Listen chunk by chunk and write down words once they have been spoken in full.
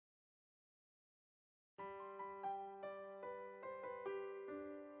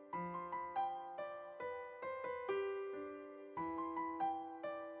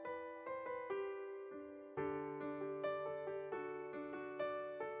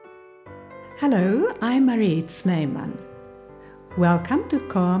Hello, I'm Mariette Snyman. Welcome to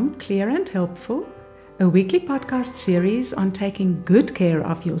Calm, Clear and Helpful, a weekly podcast series on taking good care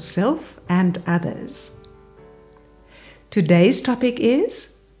of yourself and others. Today's topic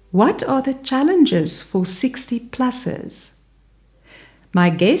is, what are the challenges for 60-plussers?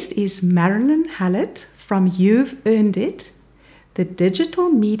 My guest is Marilyn Hallett from You've Earned It, the digital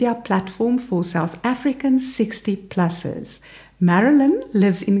media platform for South African 60-plussers. Marilyn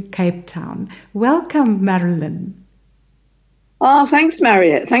lives in Cape Town. Welcome, Marilyn. Oh, thanks,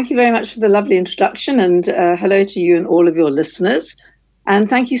 Mariette. Thank you very much for the lovely introduction, and hello to you and all of your listeners. And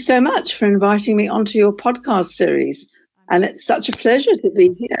thank you so much for inviting me onto your podcast series. And it's such a pleasure to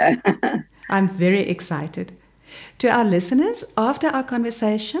be here. I'm very excited. To our listeners, after our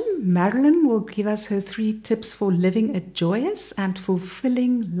conversation, Marilyn will give us her 3 tips for living a joyous and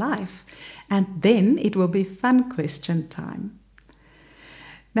fulfilling life. And then it will be fun question time.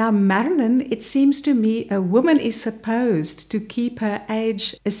 Now, Marilyn, it seems to me a woman is supposed to keep her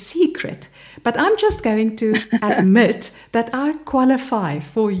age a secret, but I'm just going to admit that I qualify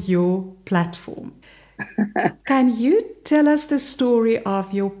for your platform. Can you tell us the story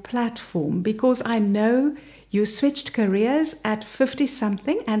of your platform? Because I know you switched careers at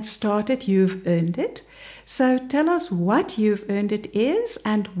 50-something and started You've Earned It. So tell us what You've Earned It is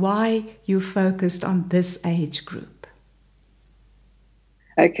and why you focused on this age group.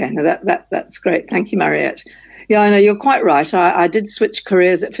 Okay, now that's great. Thank you, Mariette. Yeah, I know you're quite right. I did switch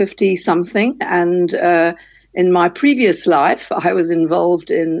careers at 50-something, and in my previous life, I was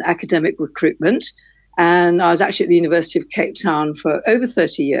involved in academic recruitment, and I was actually at the University of Cape Town for over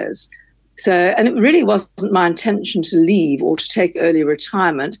 30 years. So, and it really wasn't my intention to leave or to take early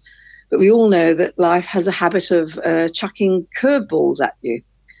retirement, but we all know that life has a habit of chucking curveballs at you.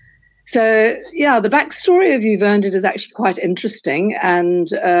 So, yeah, the backstory of You've Earned It is actually quite interesting. And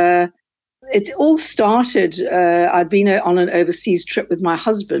it all started, I'd been on an overseas trip with my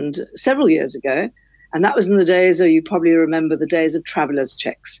husband several years ago. And that was in the days, or you probably remember the days of traveller's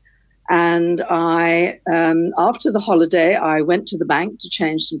checks. And after the holiday, I went to the bank to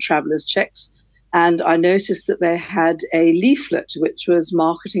change some traveller's checks. And I noticed that they had a leaflet, which was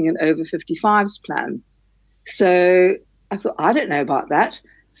marketing an over 55s plan. So I thought, I don't know about that.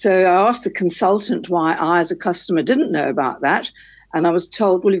 So I asked the consultant why I, as a customer, didn't know about that. And I was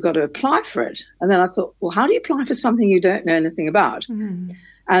told, well, you've got to apply for it. And then I thought, well, how do you apply for something you don't know anything about? Mm.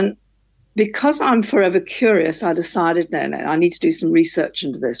 And because I'm forever curious, I decided, no, I need to do some research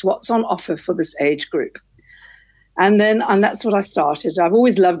into this. What's on offer for this age group? And that's what I started. I've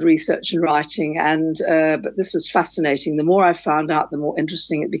always loved research and writing, but this was fascinating. The more I found out, the more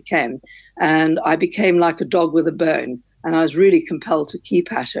interesting it became. And I became like a dog with a bone. And I was really compelled to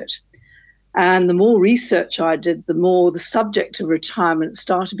keep at it. And the more research I did, the more the subject of retirement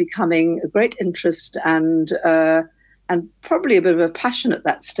started becoming a great interest and probably a bit of a passion at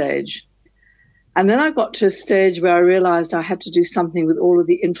that stage. And then I got to a stage where I realized I had to do something with all of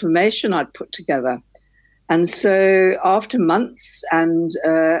the information I'd put together. And so after months and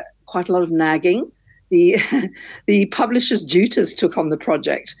quite a lot of nagging, the publishers' tutors took on the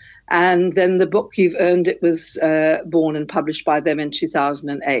project. And then the book You've Earned It was born and published by them in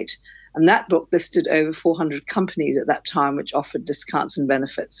 2008. And that book listed over 400 companies at that time, which offered discounts and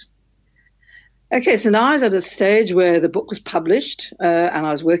benefits. Okay, so now I was at a stage where the book was published and I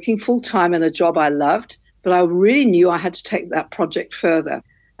was working full-time in a job I loved, but I really knew I had to take that project further.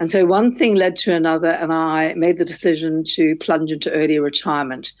 And so one thing led to another, and I made the decision to plunge into early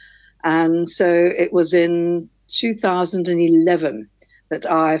retirement. And so it was in 2011 that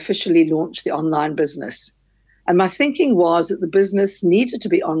I officially launched the online business. And my thinking was that the business needed to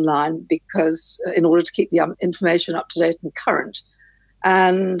be online because in order to keep the information up to date and current.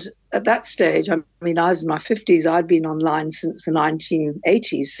 And at that stage, I was in my 50s. I'd been online since the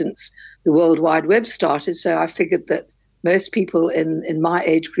 1980s, since the World Wide Web started. So I figured that most people in my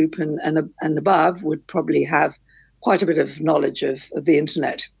age group and above would probably have quite a bit of knowledge of the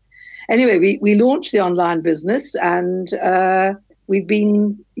internet. Anyway, we launched the online business, and we've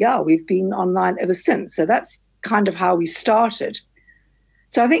been online ever since. So that's kind of how we started.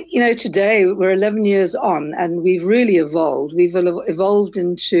 So I think, today we're 11 years on, and we've really evolved. We've evolved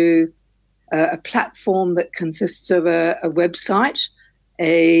into a platform that consists of a website,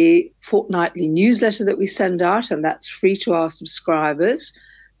 a fortnightly newsletter that we send out, and that's free to our subscribers.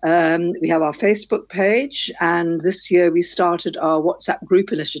 We have our Facebook page, and this year we started our WhatsApp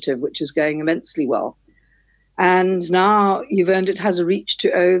group initiative, which is going immensely well. And now You've Earned It has a reach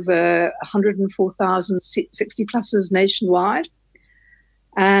to over 104,000 60-plussers nationwide.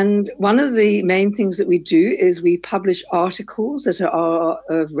 And one of the main things that we do is we publish articles that are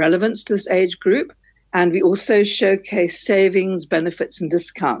of relevance to this age group. And we also showcase savings, benefits, and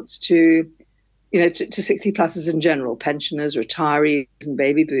discounts to 60 pluses in general, pensioners, retirees, and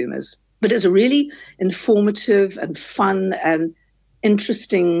baby boomers. But it's a really informative and fun and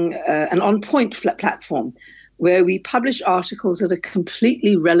interesting and on-point platform where we publish articles that are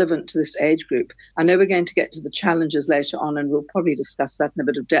completely relevant to this age group. I know we're going to get to the challenges later on, and we'll probably discuss that in a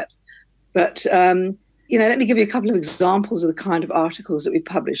bit of depth. But, let me give you a couple of examples of the kind of articles that we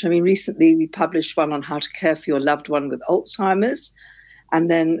publish. I mean, recently we published one on how to care for your loved one with Alzheimer's. And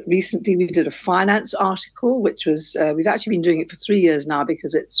then recently we did a finance article, which was, we've actually been doing it for 3 years now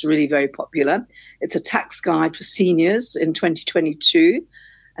because it's really very popular. It's a tax guide for seniors in 2022.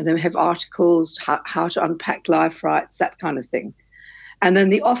 And then we have articles, how to unpack life rights, that kind of thing. And then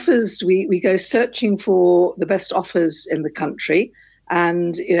the offers, we go searching for the best offers in the country.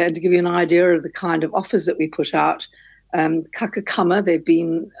 And, to give you an idea of the kind of offers that we put out, Kakakama, they've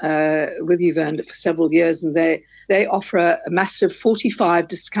been with You've Earned It for several years, and they offer a massive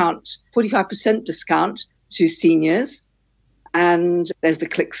 45% discount to seniors. And there's the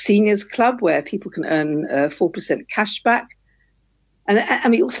Click Seniors Club where people can earn 4% cash back.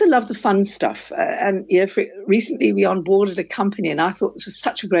 And we also love the fun stuff. Recently we onboarded a company, and I thought this was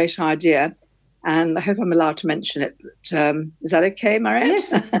such a great idea. And I hope I'm allowed to mention it. But, is that okay, Mariette?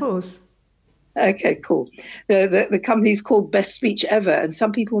 Yes, of course. Okay, cool. The company is called Best Speech Ever. And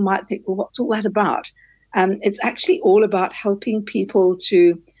some people might think, well, what's all that about? It's actually all about helping people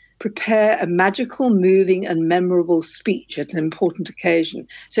to prepare a magical, moving and memorable speech at an important occasion.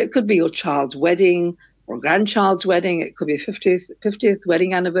 So it could be your child's wedding or grandchild's wedding. It could be a 50th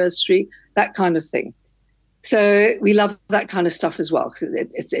wedding anniversary, that kind of thing. So we love that kind of stuff as well because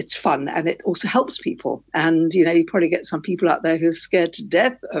it's fun and it also helps people. And, you probably get some people out there who are scared to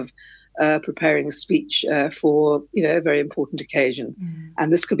death of preparing a speech for, a very important occasion.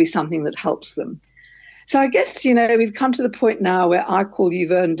 And this could be something that helps them. So I guess, we've come to the point now where I call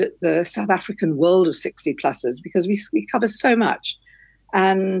You've Earned It the South African world of 60 pluses because we cover so much.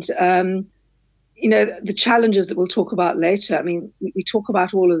 And, the challenges that we'll talk about later, I mean, we talk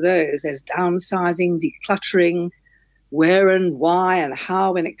about all of those. There's downsizing, decluttering, where and why and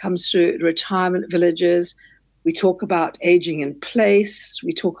how when it comes to retirement villages. We talk about aging in place.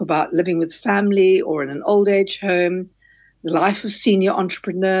 We talk about living with family or in an old age home, the life of senior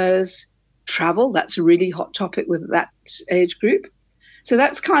entrepreneurs, travel. That's a really hot topic with that age group. So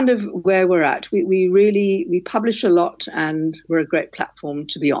that's kind of where we're at. We publish a lot and we're a great platform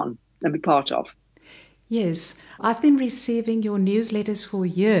to be on and be part of. Yes, I've been receiving your newsletters for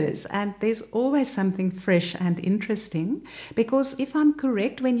years, and there's always something fresh and interesting because if I'm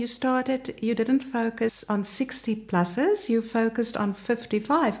correct, when you started, you didn't focus on 60 pluses, you focused on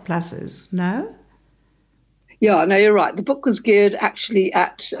 55 pluses, no? Yeah, no, you're right. The book was geared actually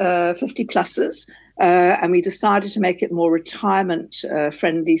at 50 pluses, and we decided to make it more retirement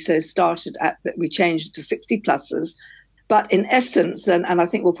friendly, so we changed it to 60 pluses. But in essence, and I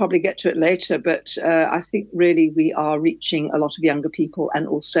think we'll probably get to it later, but I think really we are reaching a lot of younger people and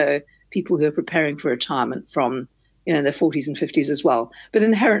also people who are preparing for retirement from, their 40s and 50s as well. But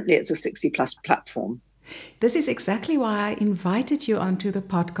inherently, it's a 60-plus platform. This is exactly why I invited you onto the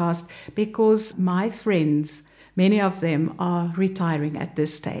podcast, because my friends, many of them are retiring at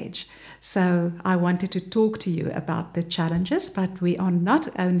this stage. So I wanted to talk to you about the challenges, but we are not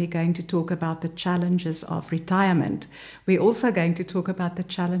only going to talk about the challenges of retirement, we're also going to talk about the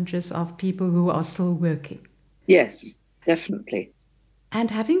challenges of people who are still working. Yes, definitely. And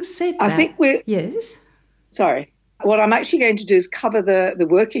having said that... I think we're... Yes? Sorry. What I'm actually going to do is cover the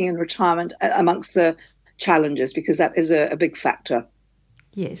working and retirement amongst the challenges, because that is a big factor.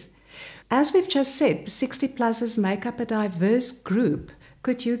 Yes. As we've just said, 60 pluses make up a diverse group.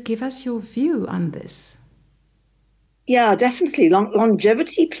 Could you give us your view on this? Yeah, definitely.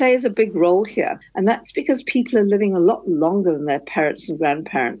 Longevity plays a big role here. And that's because people are living a lot longer than their parents and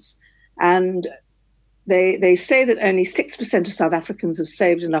grandparents. And they say that only 6% of South Africans have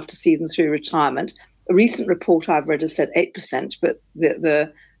saved enough to see them through retirement. A recent report I've read has said 8%, but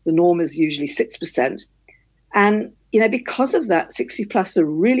the norm is usually 6%. And because of that, 60 plus are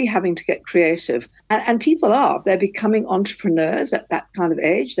really having to get creative. And people they're becoming entrepreneurs at that kind of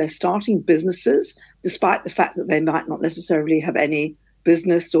age. They're starting businesses, despite the fact that they might not necessarily have any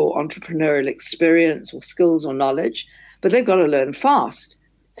business or entrepreneurial experience or skills or knowledge, but they've got to learn fast.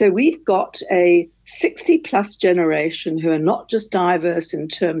 So we've got a 60 plus generation who are not just diverse in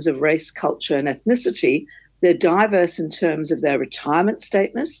terms of race, culture, and ethnicity. They're diverse in terms of their retirement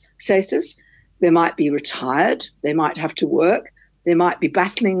status. They might be retired. They might have to work. They might be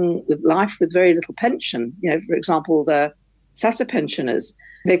battling with life with very little pension. For example, the SASSA pensioners,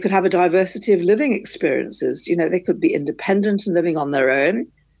 they could have a diversity of living experiences. They could be independent and living on their own.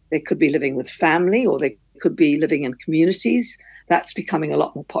 They could be living with family, or they could be living in communities. That's becoming a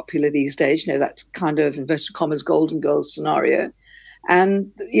lot more popular these days, that kind of inverted commas Golden Girls scenario.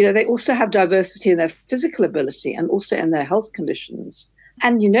 And, they also have diversity in their physical ability and also in their health conditions.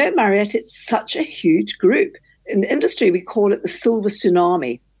 And, Mariette, it's such a huge group. In the industry, we call it the silver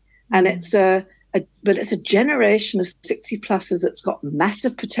tsunami. And it's a generation of 60-plussers that's got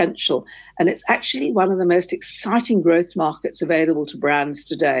massive potential. And it's actually one of the most exciting growth markets available to brands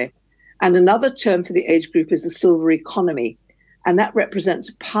today. And another term for the age group is the silver economy. And that represents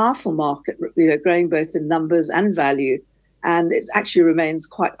a powerful market, growing both in numbers and value. And it actually remains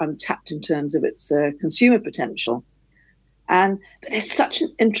quite untapped in terms of its consumer potential. But there's such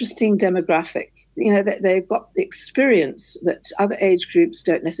an interesting demographic. They've got the experience that other age groups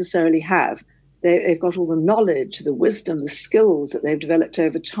don't necessarily have. They've got all the knowledge, the wisdom, the skills that they've developed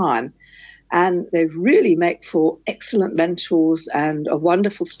over time. And they really make for excellent mentors and are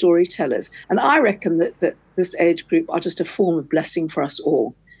wonderful storytellers. And I reckon that this age group are just a form of blessing for us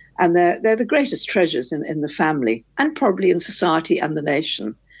all. And they're the greatest treasures in the family and probably in society and the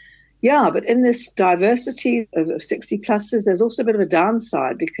nation. Yeah, but in this diversity of 60-plussers, there's also a bit of a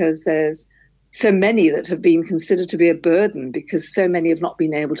downside because there's so many that have been considered to be a burden because so many have not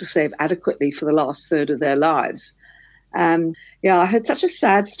been able to save adequately for the last third of their lives. I heard such a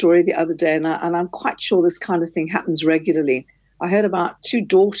sad story the other day, and I'm quite sure this kind of thing happens regularly. I heard about 2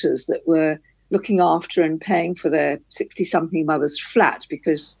 daughters that were looking after and paying for their 60-something mother's flat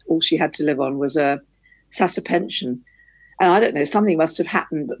because all she had to live on was a SASSA pension. And I don't know, something must have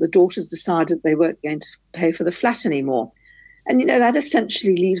happened, but the daughters decided they weren't going to pay for the flat anymore. And, that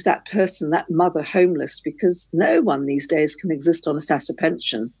essentially leaves that person, that mother, homeless because no one these days can exist on a SASSA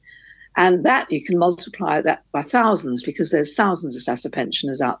pension. And that you can multiply that by thousands because there's thousands of SASSA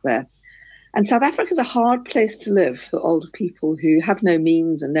pensioners out there. And South Africa is a hard place to live for older people who have no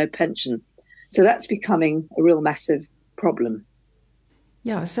means and no pension. So that's becoming a real massive problem.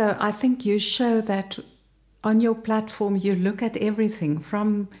 Yeah, so I think you show that on your platform, you look at everything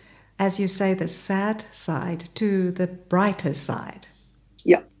from, as you say, the sad side to the brighter side.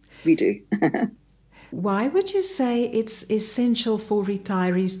 Yeah, we do. Why would you say it's essential for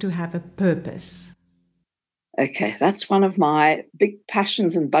retirees to have a purpose? Okay, that's one of my big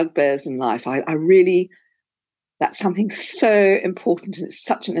passions and bugbears in life. That's something so important, and it's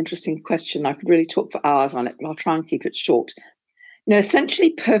such an interesting question. I could really talk for hours on it, but I'll try and keep it short.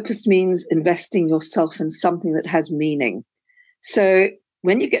 Essentially, purpose means investing yourself in something that has meaning. So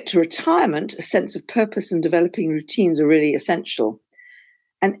when you get to retirement, a sense of purpose and developing routines are really essential.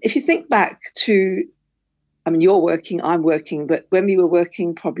 And if you think back to, you're working, I'm working, but when we were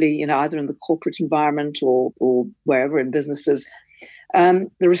working probably, either in the corporate environment or wherever in businesses, the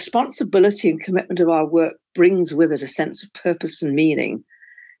responsibility and commitment of our work brings with it a sense of purpose and meaning.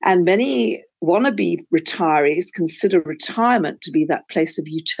 And many wannabe retirees consider retirement to be that place of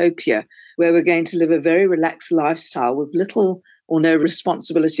utopia where we're going to live a very relaxed lifestyle with little or no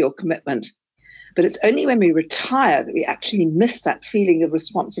responsibility or commitment. But it's only when we retire that we actually miss that feeling of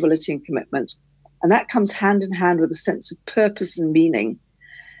responsibility and commitment. And that comes hand in hand with a sense of purpose and meaning.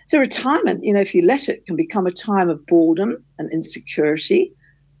 So retirement, if you let it, can become a time of boredom and insecurity,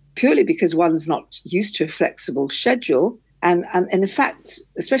 purely because one's not used to a flexible schedule. And in fact,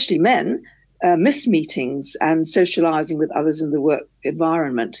 especially men, miss meetings and socializing with others in the work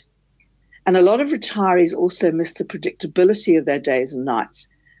environment. And a lot of retirees also miss the predictability of their days and nights,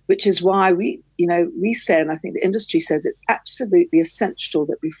 which is why we say, and I think the industry says, it's absolutely essential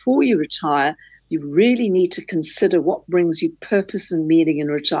that before you retire, you really need to consider what brings you purpose and meaning in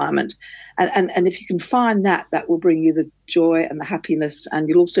retirement. And if you can find that, that will bring you the joy and the happiness, and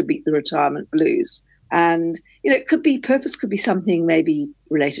you'll also beat the retirement blues. And, purpose could be something maybe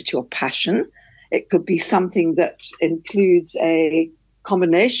related to your passion. It could be something that includes a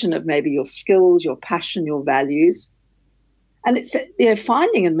combination of maybe your skills, your passion, your values. And it's,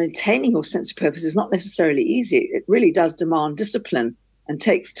 finding and maintaining your sense of purpose is not necessarily easy. It really does demand discipline and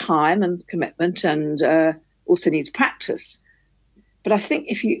takes time and commitment, and also needs practice. But I think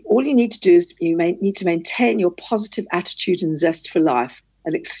all you need to do is you need to maintain your positive attitude and zest for life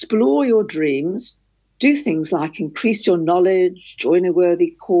and explore your dreams. Do things like increase your knowledge, join a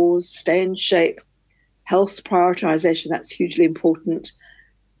worthy cause, stay in shape, health prioritization, that's hugely important.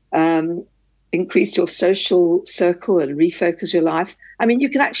 Increase your social circle and refocus your life. You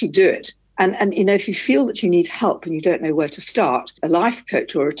can actually do it. And if you feel that you need help and you don't know where to start, a life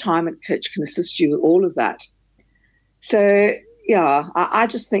coach or a retirement coach can assist you with all of that. So, yeah, I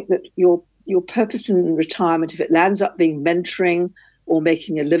just think that your purpose in retirement, if it lands up being mentoring or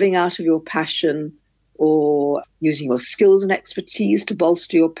making a living out of your passion or using your skills and expertise to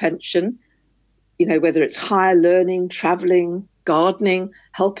bolster your pension, whether it's higher learning, traveling, gardening,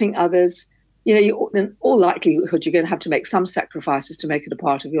 helping others, in all likelihood, you're going to have to make some sacrifices to make it a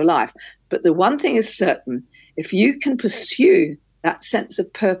part of your life. But the one thing is certain, if you can pursue that sense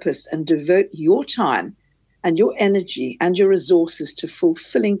of purpose and devote your time and your energy and your resources to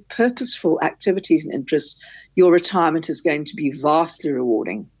fulfilling purposeful activities and interests, your retirement is going to be vastly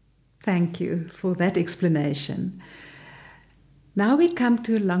rewarding. Thank you for that explanation. Now we come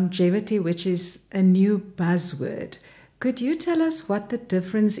to longevity, which is a new buzzword. Could you tell us what the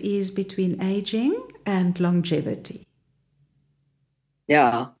difference is between aging and longevity?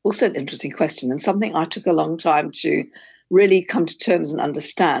 Yeah, also an interesting question and something I took a long time to really come to terms and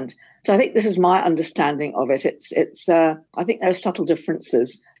understand. So I think this is my understanding of it. I think there are subtle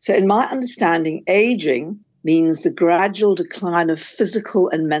differences. So in my understanding, aging means the gradual decline of physical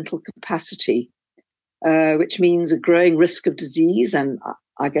and mental capacity, which means a growing risk of disease and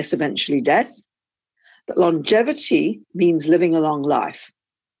I guess eventually death. But longevity means living a long life.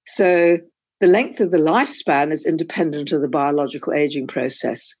 So the length of the lifespan is independent of the biological aging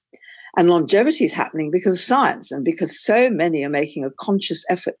process. And longevity is happening because of science and because so many are making a conscious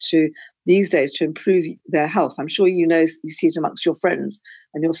effort these days to improve their health. I'm sure you see it amongst your friends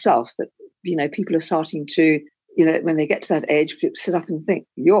and yourself that, people are starting to, when they get to that age group, sit up and think,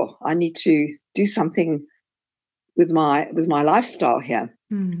 I need to do something with my lifestyle here.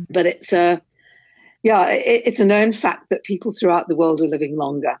 Mm. But it's a known fact that people throughout the world are living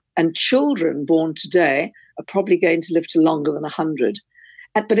longer, and children born today are probably going to live to longer than 100.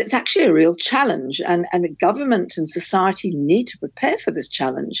 But it's actually a real challenge, and the government and society need to prepare for this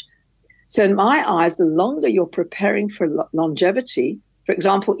challenge. So in my eyes, the longer you're preparing for longevity, for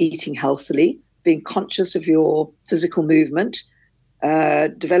example, eating healthily, being conscious of your physical movement,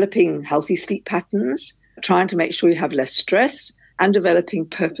 developing healthy sleep patterns, trying to make sure you have less stress, and developing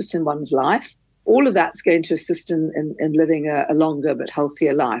purpose in one's life, all of that's going to assist in living a longer but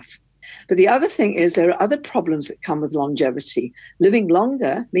healthier life. But the other thing is there are other problems that come with longevity. Living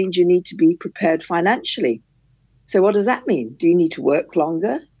longer means you need to be prepared financially. So what does that mean? Do you need to work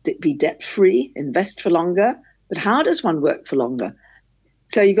longer, be debt-free, invest for longer? But how does one work for longer?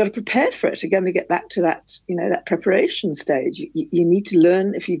 So you've got to prepare for it. Again, we get back to that, that preparation stage. You need to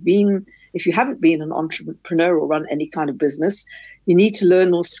learn if you haven't been an entrepreneur or run any kind of business, you need to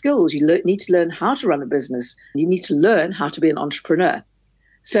learn more skills. You need to learn how to run a business. You need to learn how to be an entrepreneur.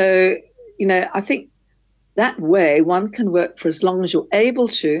 So, I think that way one can work for as long as you're able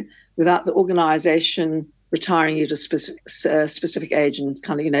to without the organization retiring you to a specific age and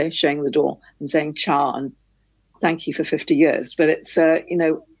kind of, showing the door and saying ciao and thank you for 50 years. But it's,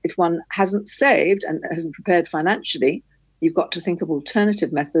 if one hasn't saved and hasn't prepared financially, you've got to think of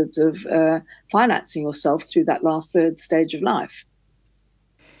alternative methods of financing yourself through that last third stage of life.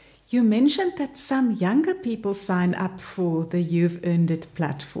 You mentioned that some younger people sign up for the You've Earned It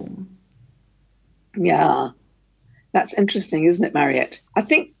platform. Yeah, that's interesting, isn't it, Mariette? I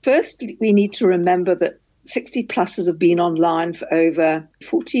think first we need to remember that 60 pluses have been online for over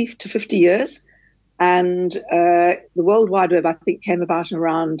 40 to 50 years. And the World Wide Web, I think, came about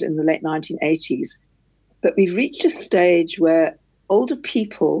around in the late 1980s. But we've reached a stage where older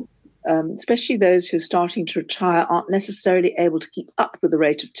people, especially those who are starting to retire, aren't necessarily able to keep up with the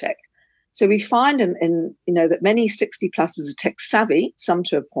rate of tech. So we find that many 60 pluses are tech savvy, some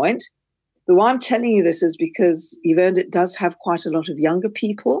to a point. But why I'm telling you this is because You've Earned It does have quite a lot of younger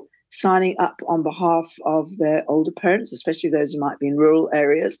people signing up on behalf of their older parents, especially those who might be in rural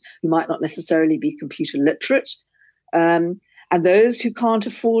areas, who might not necessarily be computer literate. And those who can't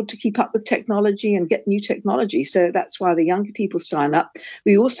afford to keep up with technology and get new technology. So that's why the younger people sign up.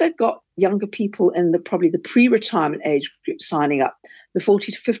 We also got younger people in probably the pre-retirement age group signing up, the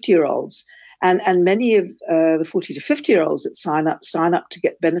 40 to 50-year-olds. And many of the 40 to 50-year-olds that sign up to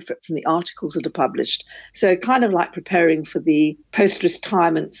get benefit from the articles that are published. So kind of like preparing for the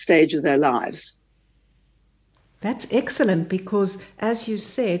post-retirement stage of their lives. That's excellent because, as you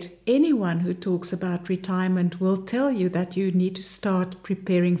said, anyone who talks about retirement will tell you that you need to start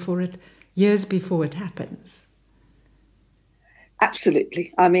preparing for it years before it happens.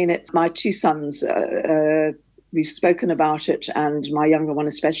 Absolutely. I mean, it's my two sons. We've spoken about it, and my younger one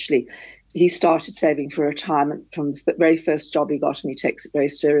especially. He started saving for retirement from the very first job he got, and he takes it very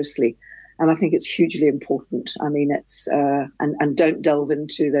seriously. And I think it's hugely important. I mean, it's and don't delve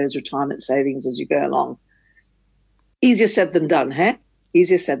into those retirement savings as you go along. Easier said than done, hey?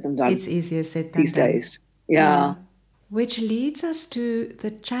 Easier said than done. It's easier said than these done. days. Yeah. Which leads us to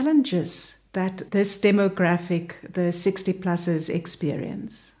the challenges that this demographic, the 60 pluses,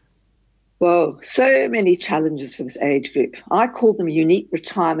 experience. Well, so many challenges for this age group. I call them unique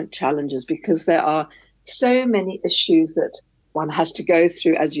retirement challenges because there are so many issues that one has to go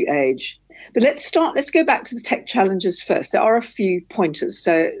through as you age. But let's go back to the tech challenges first. There are a few pointers,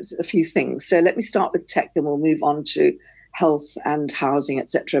 so a few things. So let me start with tech and we'll move on to health and housing,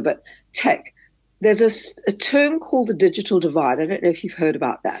 etc. But tech, there's a term called the digital divide. I don't know if you've heard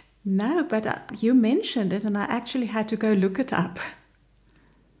about that. No, but you mentioned it and I actually had to go look it up.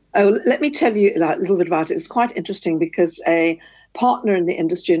 Oh, let me tell you a little bit about it. It's quite interesting because a partner in the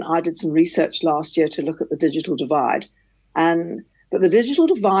industry and I did some research last year to look at the digital divide. But the digital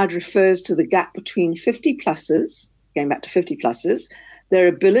divide refers to the gap between 50 pluses, going back to 50 pluses, their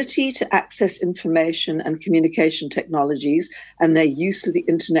ability to access information and communication technologies and their use of the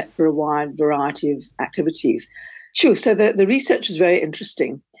internet for a wide variety of activities. Sure. So the research was very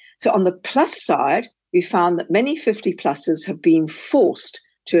interesting. So on the plus side, we found that many 50 pluses have been forced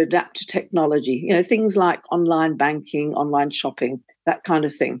to adapt to technology, things like online banking, online shopping, that kind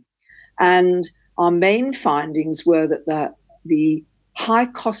of thing. And our main findings were that the high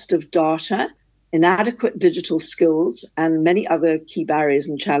cost of data, inadequate digital skills, and many other key barriers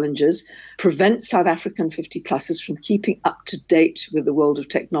and challenges prevent South African 50 pluses from keeping up to date with the world of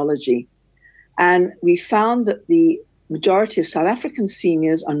technology. And we found that the majority of South African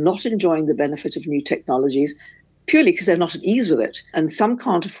seniors are not enjoying the benefit of new technologies purely because they're not at ease with it. And some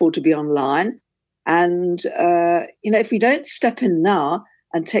can't afford to be online. And, if we don't step in now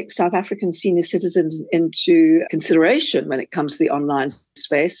and take South African senior citizens into consideration when it comes to the online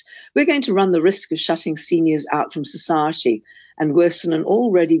space, we're going to run the risk of shutting seniors out from society and worsen an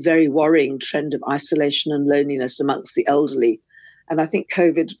already very worrying trend of isolation and loneliness amongst the elderly. And I think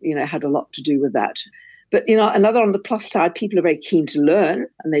COVID, had a lot to do with that. But, another on the plus side, people are very keen to learn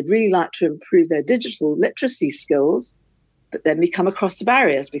and they'd really like to improve their digital literacy skills, but then we come across the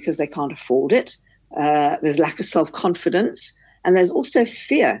barriers because they can't afford it. There's lack of self-confidence. And there's also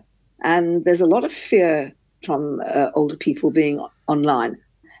fear. And there's a lot of fear from older people being online.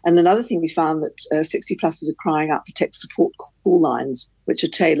 And another thing we found that 60 pluses are crying out for tech support call lines, which are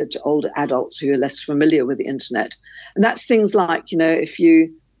tailored to older adults who are less familiar with the internet. And that's things like, if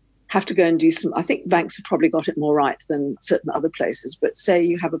you have to go and do I think banks have probably got it more right than certain other places, but say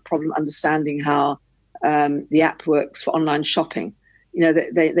you have a problem understanding how the app works for online shopping.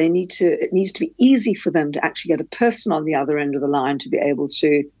 It needs to be easy for them to actually get a person on the other end of the line to be able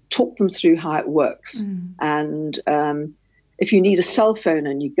to talk them through how it works. And if you need a cell phone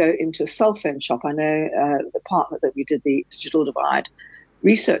and you go into a cell phone shop, I know the partner that we did the digital divide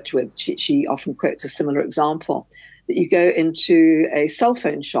research with, she often quotes a similar example, that you go into a cell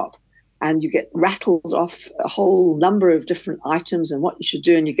phone shop and you get rattled off a whole number of different items and what you should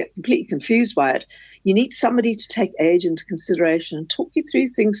do, and you get completely confused by it. You need somebody to take age into consideration and talk you through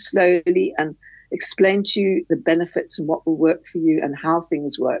things slowly and explain to you the benefits and what will work for you and how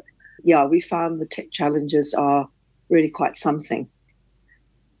things work. Yeah, we found the tech challenges are really quite something.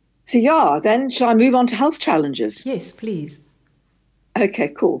 So then shall I move on to health challenges? Yes, please. Okay,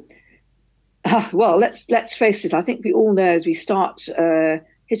 cool. Well, let's face it. I think we all know as we start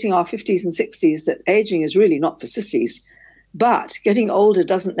hitting our 50s and 60s that aging is really not for sissies. But getting older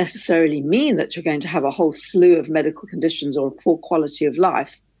doesn't necessarily mean that you're going to have a whole slew of medical conditions or a poor quality of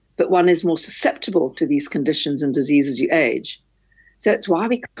life, but one is more susceptible to these conditions and diseases as you age. So it's why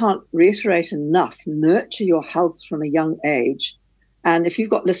we can't reiterate enough, nurture your health from a young age. And if you've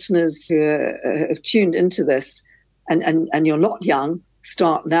got listeners who have tuned into this and you're not young,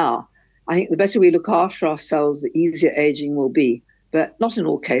 start now. I think the better we look after ourselves, the easier aging will be, but not in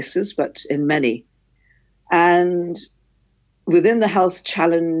all cases, but in many. And within the health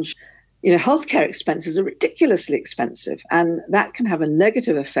challenge, healthcare expenses are ridiculously expensive, and that can have a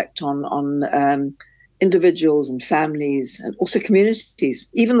negative effect on individuals and families and also communities,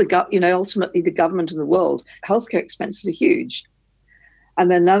 even ultimately the government and the world. Healthcare expenses are huge. And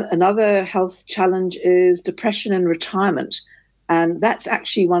then another health challenge is depression in retirement. And that's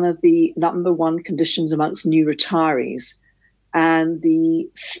actually one of the number one conditions amongst new retirees. And the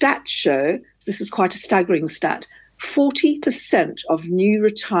stats show, this is quite a staggering stat, 40% of new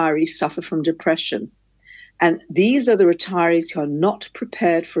retirees suffer from depression. And these are the retirees who are not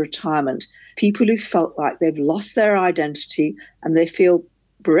prepared for retirement, people who felt like they've lost their identity and they feel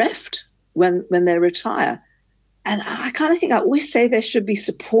bereft when they retire. And I kind of think I always say there should be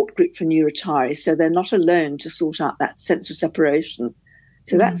support group for new retirees so they're not alone to sort out that sense of separation.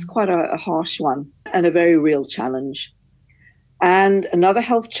 So that's quite a harsh one and a very real challenge. And another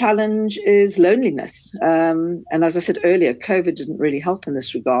health challenge is loneliness. And as I said earlier, COVID didn't really help in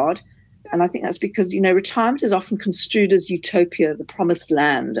this regard. And I think that's because, retirement is often construed as utopia, the promised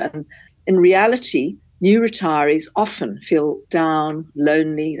land. And in reality, new retirees often feel down,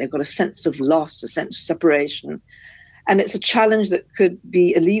 lonely. They've got a sense of loss, a sense of separation. And it's a challenge that could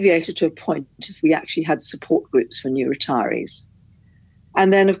be alleviated to a point if we actually had support groups for new retirees.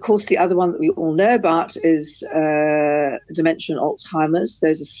 And then, of course, the other one that we all know about is dementia and Alzheimer's.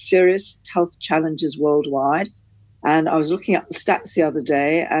 Those are serious health challenges worldwide. And I was looking at the stats the other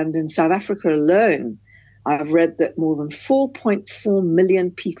day, and in South Africa alone, I've read that more than 4.4 million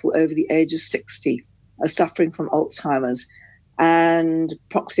people over the age of 60 are suffering from Alzheimer's, and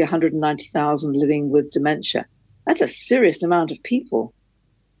approximately 190,000 living with dementia. That's a serious amount of people.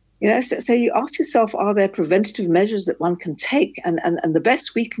 So you ask yourself, are there preventative measures that one can take? And the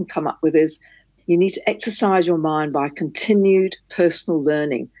best we can come up with is you need to exercise your mind by continued personal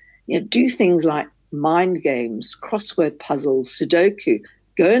learning. Do things like mind games, crossword puzzles, Sudoku.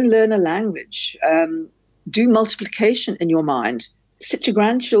 Go and learn a language. Do multiplication in your mind. Sit your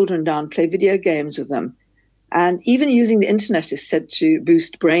grandchildren down, play video games with them. And even using the internet is said to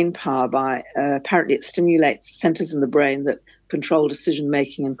boost brain power by apparently it stimulates centers in the brain that control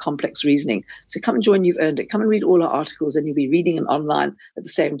decision-making and complex reasoning. So come and join You've Earned It. Come and read all our articles, and you'll be reading and online at the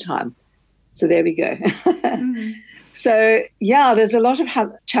same time. So there we go. Mm-hmm. So, there's a lot of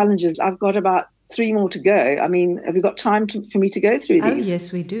challenges. I've got about 3 more to go. I mean, have you got time for me to go through these? Oh,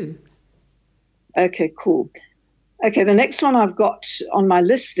 yes, we do. Okay, cool. Okay, the next one I've got on my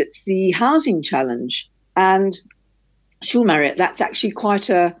list, it's the housing challenge. And sure, Mariette, that's actually quite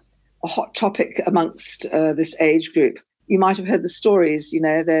a hot topic amongst this age group. You might have heard the stories.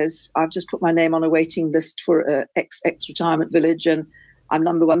 I've just put my name on a waiting list for a XX retirement village, and I'm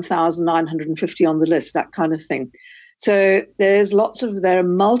number 1,950 on the list, that kind of thing. So there are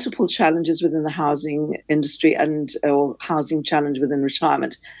multiple challenges within the housing industry or housing challenge within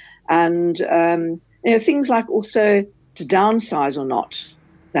retirement. And, things like also to downsize or not.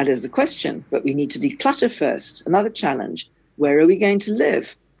 That is the question, but we need to declutter first. Another challenge. Where are we going to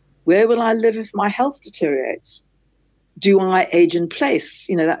live? Where will I live if my health deteriorates? Do I age in place?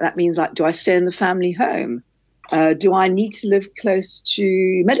 That means, like, do I stay in the family home? Do I need to live close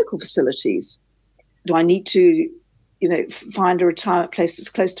to medical facilities? Do I need to, find a retirement place that's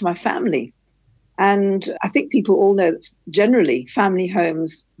close to my family? And I think people all know that generally family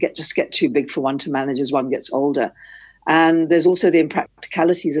homes get too big for one to manage as one gets older. And there's also the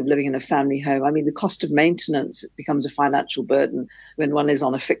impracticalities of living in a family home. I mean, the cost of maintenance becomes a financial burden when one is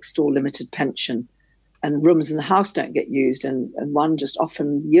on a fixed or limited pension, and rooms in the house don't get used, and one just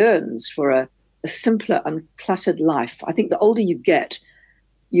often yearns for a simpler, uncluttered life. I think the older you get,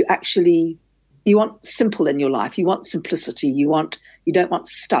 you want simple in your life. You want simplicity. You don't want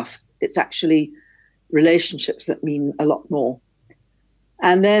stuff. It's actually relationships that mean a lot more.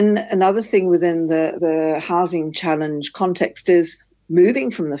 And then another thing within the housing challenge context is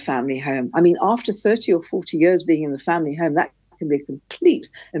moving from the family home. I mean, after 30 or 40 years being in the family home, that can be a complete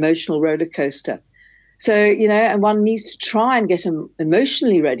emotional roller coaster. So, and one needs to try and get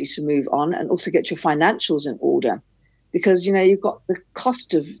emotionally ready to move on, and also get your financials in order. Because, you've got the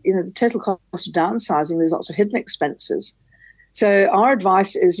cost of, the total cost of downsizing. There's lots of hidden expenses. So our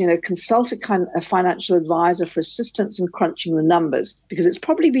advice is, consult a financial advisor for assistance in crunching the numbers, because it's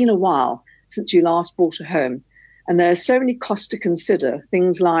probably been a while since you last bought a home. And there are so many costs to consider,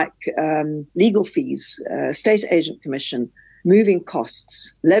 things like legal fees, estate agent commission, moving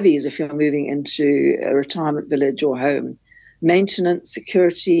costs, levies if you're moving into a retirement village or home, maintenance,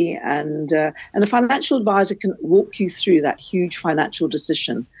 security, and a financial advisor can walk you through that huge financial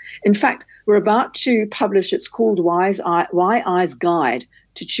decision. In fact, we're about to publish, it's called YI's Guide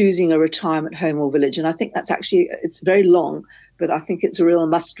to Choosing a Retirement Home or Village. And I think it's very long, but I think it's a real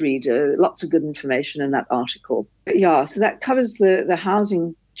must read. Lots of good information in that article. But so that covers the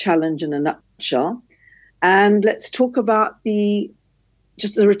housing challenge in a nutshell. And let's talk about the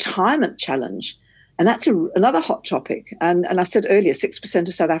retirement challenge. And that's another hot topic. And I said earlier, 6%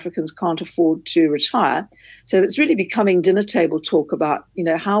 of South Africans can't afford to retire. So it's really becoming dinner table talk about,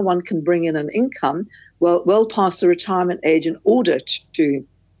 how one can bring in an income well past the retirement age in order to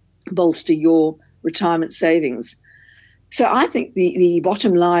bolster your retirement savings. So I think the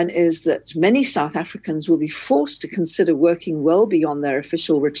bottom line is that many South Africans will be forced to consider working well beyond their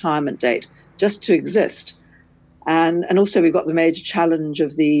official retirement date just to exist. And also we've got the major challenge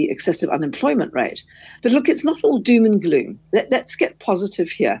of the excessive unemployment rate. But look, it's not all doom and gloom. Let's get positive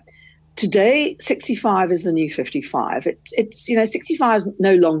here. Today, 65 is the new 55. It's 65 is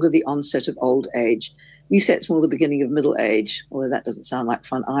no longer the onset of old age. We say it's more the beginning of middle age, although that doesn't sound like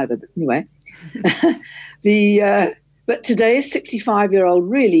fun either. But anyway, but today's 65-year-old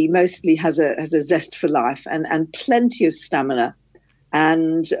really mostly has a zest for life and plenty of stamina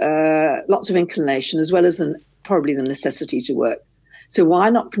and lots of inclination, as well as probably the necessity to work. So why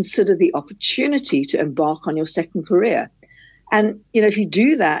not consider the opportunity to embark on your second career? And, if you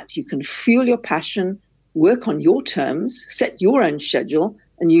do that, you can fuel your passion, work on your terms, set your own schedule,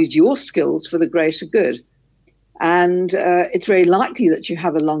 and use your skills for the greater good. And it's very likely that you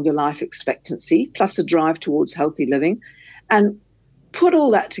have a longer life expectancy, plus a drive towards healthy living. And put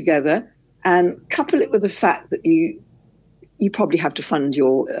all that together and couple it with the fact that you probably have to fund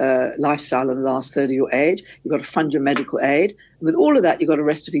your lifestyle in the last third of your age. You've got to fund your medical aid. And with all of that, you've got a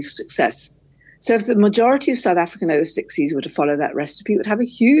recipe for success. So if the majority of South African over 60s were to follow that recipe, it would have a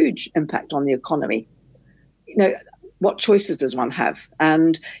huge impact on the economy. What choices does one have?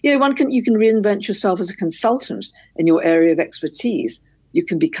 And, you can reinvent yourself as a consultant in your area of expertise. You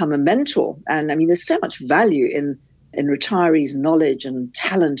can become a mentor. And there's so much value in retirees' knowledge and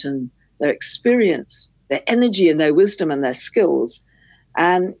talent and their experience, their energy and their wisdom and their skills.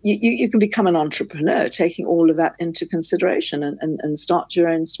 And you can become an entrepreneur, taking all of that into consideration and start your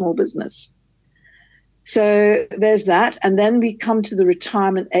own small business. So there's that. And then we come to the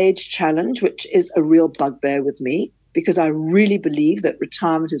retirement age challenge, which is a real bugbear with me, because I really believe that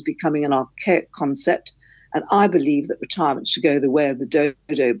retirement is becoming an archaic concept. And I believe that retirement should go the way of the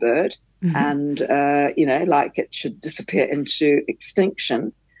dodo bird and, like it should disappear into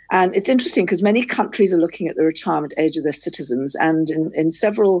extinction. And it's interesting because many countries are looking at the retirement age of their citizens. And in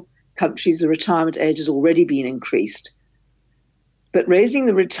several countries, the retirement age has already been increased. But raising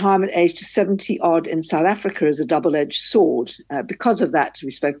the retirement age to 70 odd in South Africa is a double-edged sword. Because of that, we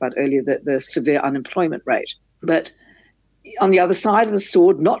spoke about earlier, the severe unemployment rate. But on the other side of the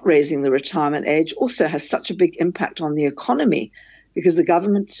sword, not raising the retirement age also has such a big impact on the economy because the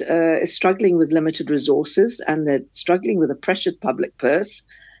government is struggling with limited resources and they're struggling with a pressured public purse.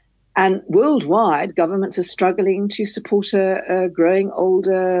 And worldwide, governments are struggling to support a growing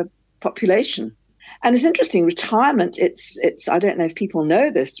older population. And it's interesting, retirement, it's. I don't know if people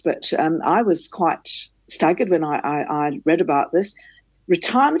know this, but I was quite staggered when I read about this.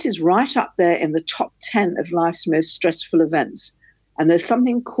 Retirement is right up there in the top 10 of life's most stressful events. And there's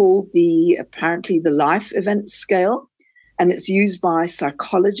something called apparently the life event scale, and it's used by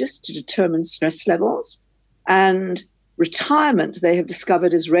psychologists to determine stress levels. And retirement, they have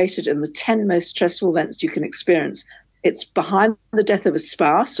discovered, is rated in the 10 most stressful events you can experience. It's behind the death of a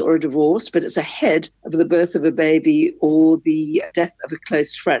spouse or a divorce, but it's ahead of the birth of a baby or the death of a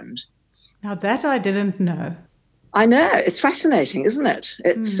close friend. Now that I didn't know. I know. It's fascinating, isn't it?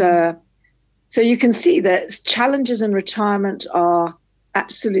 It's so you can see that challenges in retirement are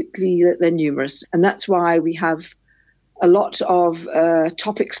absolutely, they're numerous. And that's why we have a lot of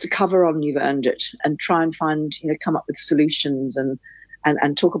topics to cover on You've Earned It and try and find, come up with solutions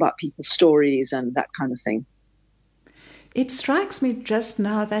and talk about people's stories and that kind of thing. It strikes me just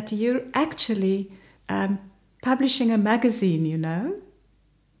now that you're actually publishing a magazine,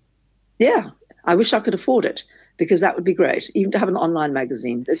 Yeah, I wish I could afford it because that would be great, even to have an online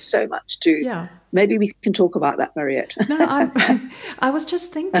magazine. There's so much to... Yeah. Maybe we can talk about that, Mariette. No, I was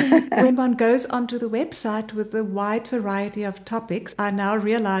just thinking when one goes onto the website with the wide variety of topics, I now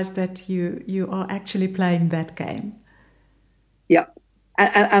realize that you are actually playing that game. Yeah.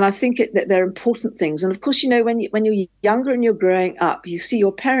 And I think that they're important things. And of course, when you're younger and you're growing up, you see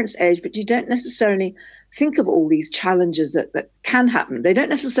your parents' age, but you don't necessarily think of all these challenges that can happen. They don't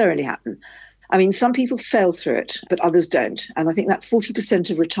necessarily happen. Some people sail through it, but others don't. And I think that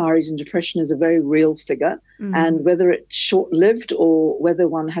 40% of retirees in depression is a very real figure. And whether it's short-lived or whether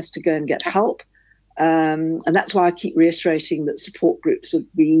one has to go and get help. And that's why I keep reiterating that support groups would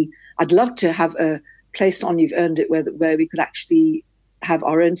be, I'd love to have a place on You've Earned It where we could actually have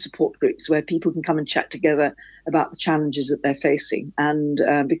our own support groups where people can come and chat together about the challenges that they're facing. And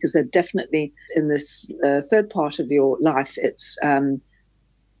because they're definitely in this third part of your life,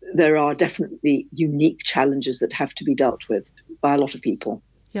 there are definitely unique challenges that have to be dealt with by a lot of people.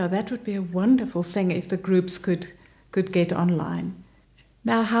 Yeah, that would be a wonderful thing if the groups could get online.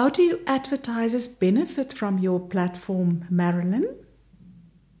 Now, how do advertisers benefit from your platform, Marilyn?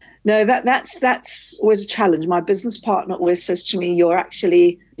 No, that's always a challenge. My business partner always says to me,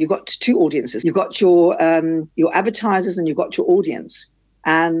 you've got two audiences. You've got your advertisers and you've got your audience.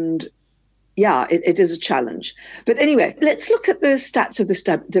 And, yeah, it is a challenge. But anyway, let's look at the stats of this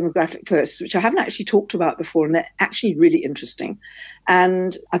demographic first, which I haven't actually talked about before, and they're actually really interesting.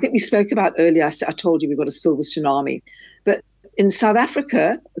 And I think we spoke about earlier, I told you we've got a silver tsunami. But in South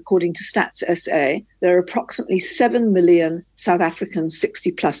Africa, according to Stats SA, there are approximately 7 million South African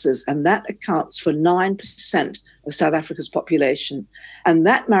 60-plussers, and that accounts for 9% of South Africa's population. And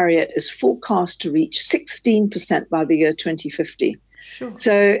that, Mariette, is forecast to reach 16% by the year 2050. Sure.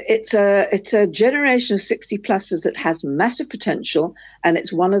 So it's a generation of 60-plussers that has massive potential, and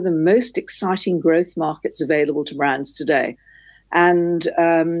it's one of the most exciting growth markets available to brands today. And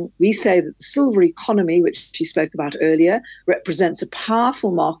we say that the silver economy, which you spoke about earlier, represents a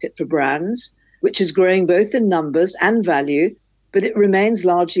powerful market for brands, which is growing both in numbers and value, but it remains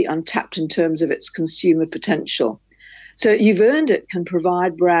largely untapped in terms of its consumer potential. So You've Earned It can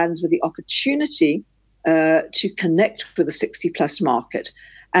provide brands with the opportunity to connect with the 60-plus market.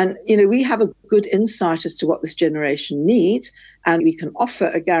 And, we have a good insight as to what this generation needs, and we can offer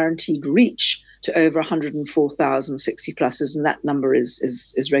a guaranteed reach to over 104,000 60-plussers, and that number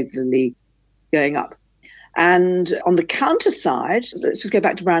is regularly going up. And on the counter side, let's just go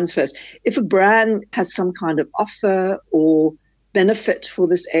back to brands first. If a brand has some kind of offer or benefit for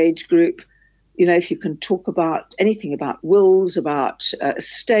this age group, if you can talk about anything about wills, about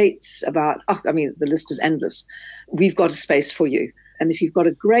estates, the list is endless. We've got a space for you. And if you've got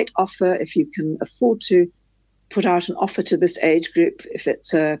a great offer, if you can afford to put out an offer to this age group, if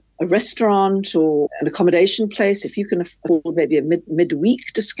it's a restaurant or an accommodation place, if you can afford maybe a midweek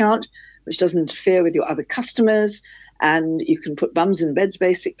discount, which doesn't interfere with your other customers, and you can put bums in beds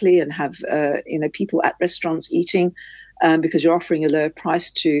basically and have people at restaurants eating because you're offering a lower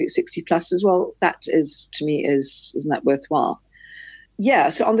price to 60-plus as well, that is, to me, isn't that worthwhile? Yeah,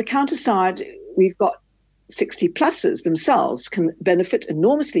 so on the counter side, we've got 60-plussers themselves can benefit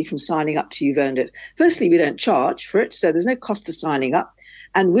enormously from signing up to You've Earned It. Firstly, we don't charge for it, so there's no cost to signing up.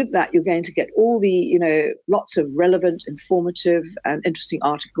 And with that, you're going to get all the, lots of relevant, informative, and interesting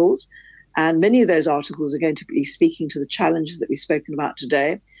articles. And many of those articles are going to be speaking to the challenges that we've spoken about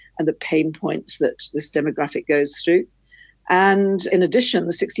today and the pain points that this demographic goes through. And in addition,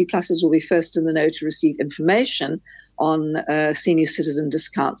 the 60-plussers will be first in the know to receive information on senior citizen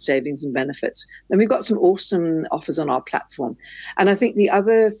discount savings and benefits. And we've got some awesome offers on our platform. And I think the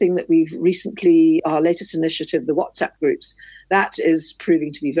other thing that we've recently, our latest initiative, the WhatsApp groups, that is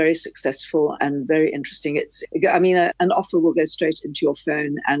proving to be very successful and very interesting. An offer will go straight into your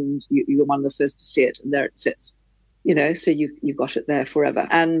phone and you're one of the first to see it, and there it sits. So you've got it there forever.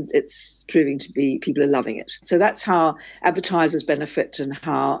 And it's proving to be, people are loving it. So that's how advertisers benefit and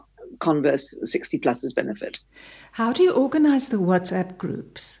how converse 60-plussers benefit. How do you organize the WhatsApp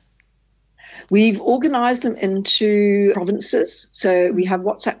groups? We've organized them into provinces. So we have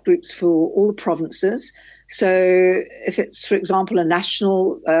WhatsApp groups for all the provinces. So if it's, for example, a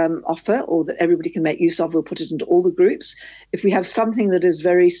national offer or that everybody can make use of, we'll put it into all the groups. If we have something that is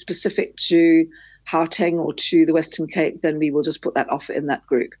very specific to Gauteng or to the Western Cape, then we will just put that offer in that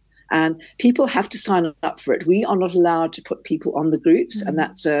group. And people have to sign up for it. We are not allowed to put people on the groups, and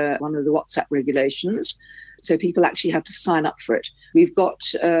that's one of the WhatsApp regulations. So people actually have to sign up for it. We've got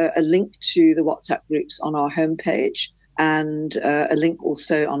a link to the WhatsApp groups on our homepage, and a link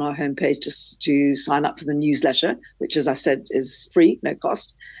also on our homepage just to sign up for the newsletter, which, as I said, is free, no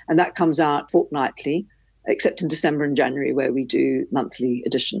cost. And that comes out fortnightly, except in December and January, where we do monthly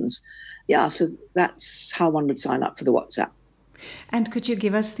editions. Yeah, so that's how one would sign up for the WhatsApp. And could you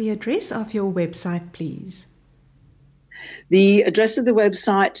give us the address of your website, please? The address of the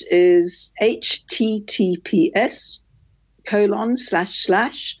website is https://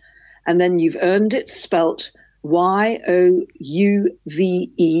 and then You've Earned It, spelt YOUVE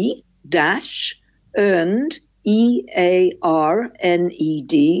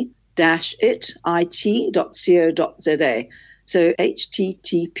 -earned it.co.za. So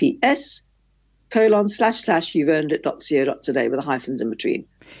https://you'veearnedit.co.za with the hyphens in between.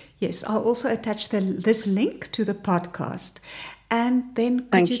 Yes, I'll also attach this link to the podcast. And then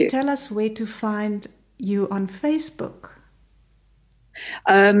could you tell us where to find you on Facebook?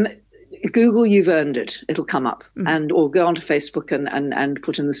 Google You've Earned It. It'll come up. Or go onto Facebook and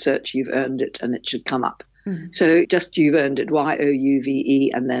put in the search You've Earned It, and it should come up. So just You've Earned It,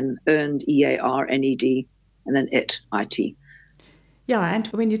 YOUVE, and then Earned, EARNED, and then IT. Yeah, and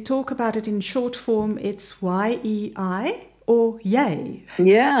when you talk about it in short form, it's YEI or yay.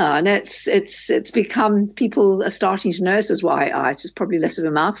 Yeah, and it's become, people are starting to know us as YI. It's just probably less of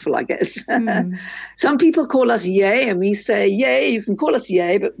a mouthful, I guess. Some people call us yay, and we say yay. You can call us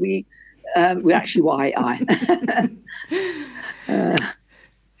yay, but we're actually YI.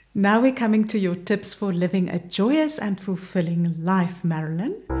 Now we're coming to your tips for living a joyous and fulfilling life,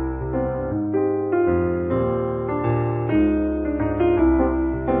 Marilyn.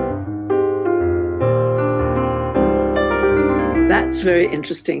 That's very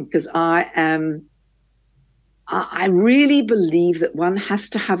interesting because I really believe that one has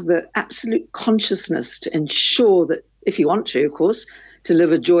to have the absolute consciousness to ensure that, if you want to, of course, to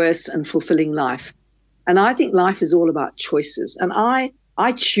live a joyous and fulfilling life. And I think life is all about choices. And I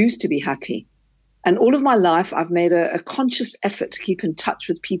choose to be happy. And all of my life, I've made a conscious effort to keep in touch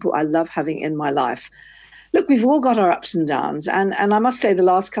with people I love having in my life. Look, we've all got our ups and downs. And I must say the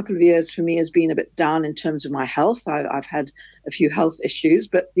last couple of years for me has been a bit down in terms of my health. I've had a few health issues,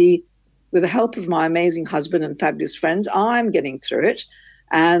 but with the help of my amazing husband and fabulous friends, I'm getting through it.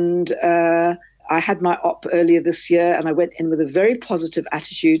 And I had my op earlier this year, and I went in with a very positive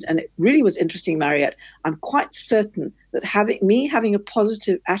attitude. And it really was interesting, Mariette. I'm quite certain that having a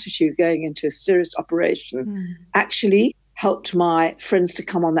positive attitude going into a serious operation actually helped my friends to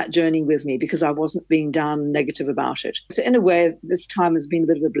come on that journey with me, because I wasn't being down negative about it. So in a way, this time has been a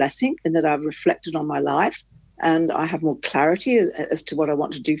bit of a blessing in that I've reflected on my life. And I have more clarity as to what I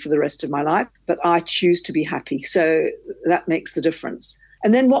want to do for the rest of my life. But I choose to be happy. So that makes the difference.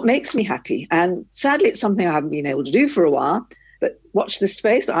 And then what makes me happy? And sadly, it's something I haven't been able to do for a while. But watch this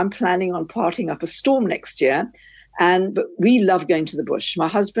space. I'm planning on parting up a storm next year. But we love going to the bush. My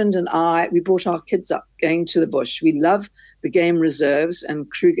husband and I, we brought our kids up going to the bush. We love the game reserves, and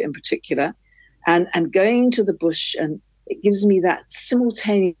Kruger in particular. And going to the bush, and it gives me that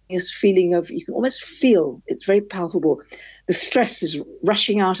simultaneous feeling of, you can almost feel, it's very palpable, the stress is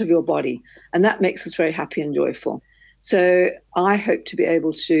rushing out of your body, and that makes us very happy and joyful. So I hope to be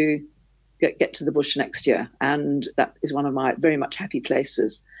able to get to the bush next year, and that is one of my very much happy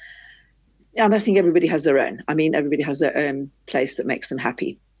places. And I think everybody has their own. Everybody has their own place that makes them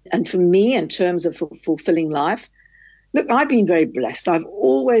happy. And for me, in terms of fulfilling life, look, I've been very blessed. I've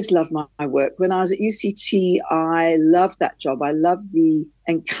always loved my work. When I was at UCT, I loved that job. I loved the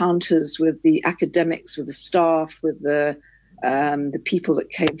encounters with the academics, with the staff, with the people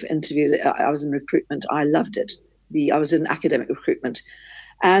that came for interviews. I was in recruitment. I loved it. I was in academic recruitment.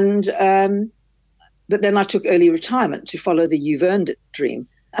 And but then I took early retirement to follow the You've Earned It dream.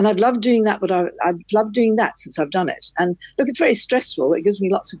 And I've loved doing that, but I've loved doing that since I've done it. And look, it's very stressful. It gives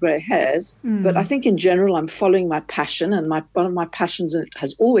me lots of grey hairs. But I think in general, I'm following my passion. And one of my passions, and it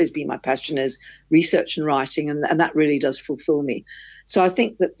has always been my passion, is research and writing. And that really does fulfill me. So I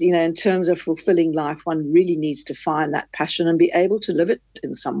think that, in terms of fulfilling life, one really needs to find that passion and be able to live it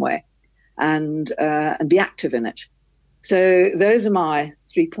in some way and be active in it. So those are my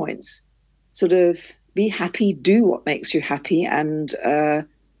 3 points. Sort of be happy, do what makes you happy, and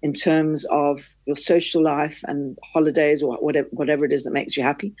in terms of your social life and holidays or whatever it is that makes you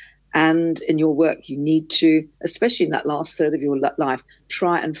happy. And in your work, you need to, especially in that last third of your life,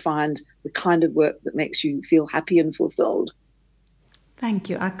 try and find the kind of work that makes you feel happy and fulfilled.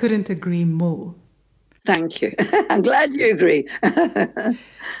 Thank you. I couldn't agree more. Thank you. I'm glad you agree.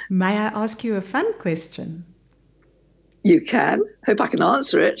 May I ask you a fun question? You can. Hope I can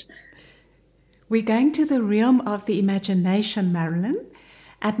answer it. We're going to the realm of the imagination, Marilyn.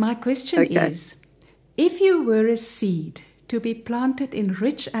 And my question is, if you were a seed to be planted in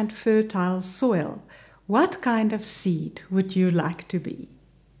rich and fertile soil, what kind of seed would you like to be?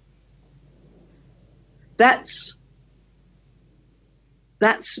 That's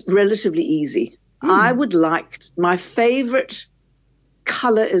relatively easy. I would like, my favorite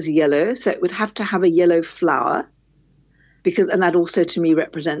color is yellow, so it would have to have a yellow flower, and that also to me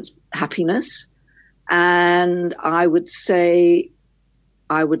represents happiness. And I would say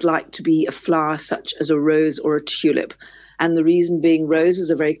I would like to be a flower such as a rose or a tulip. And the reason being, roses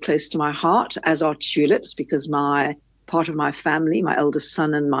are very close to my heart, as are tulips, because part of my family, my eldest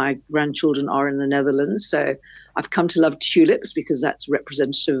son and my grandchildren, are in the Netherlands. So I've come to love tulips because that's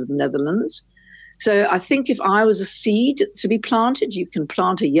representative of the Netherlands. So I think if I was a seed to be planted, you can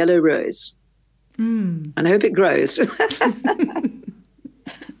plant a yellow rose. And I hope it grows.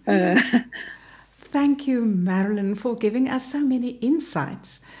 Thank you, Marilyn, for giving us so many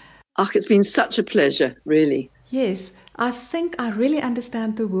insights. It's been such a pleasure, really. Yes, I think I really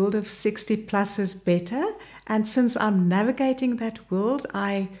understand the world of 60-plussers better. And since I'm navigating that world,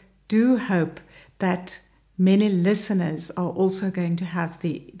 I do hope that many listeners are also going to have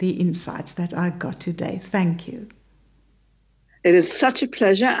the insights that I got today. Thank you. It is such a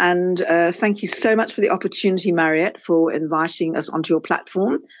pleasure. And thank you so much for the opportunity, Mariette, for inviting us onto your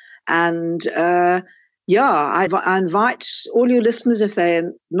platform. And I invite all your listeners, if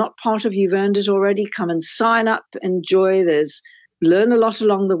they're not part of You've Earned It already, come and sign up, enjoy. There's learn a lot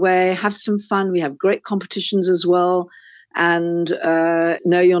along the way, have some fun. We have great competitions as well. And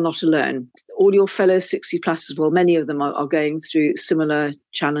no, you're not alone. All your fellow 60 plus as well, many of them are going through similar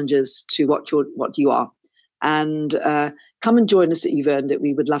challenges to what you are. And come and join us at You've Earned It.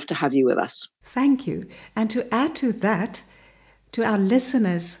 We would love to have you with us. Thank you. And to add to that, to our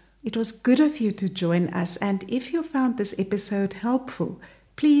listeners, it was good of you to join us. And if you found this episode helpful,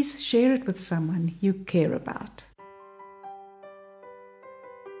 please share it with someone you care about.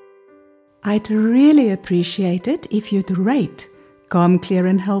 I'd really appreciate it if you'd rate Calm, Clear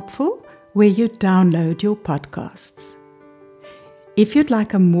and Helpful where you download your podcasts. If you'd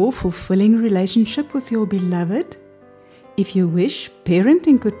like a more fulfilling relationship with your beloved, if you wish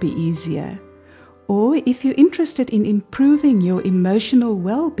parenting could be easier, or if you're interested in improving your emotional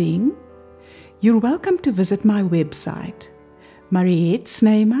well-being, you're welcome to visit my website,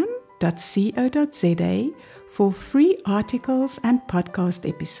 marietsnyman.co.za, for free articles and podcast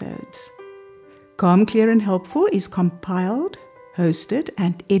episodes. Calm, Clear and Helpful is compiled, hosted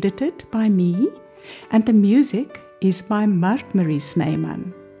and edited by me, and the music is by Mart Marie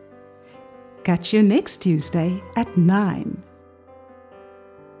Snyman. Catch you next Tuesday at 9.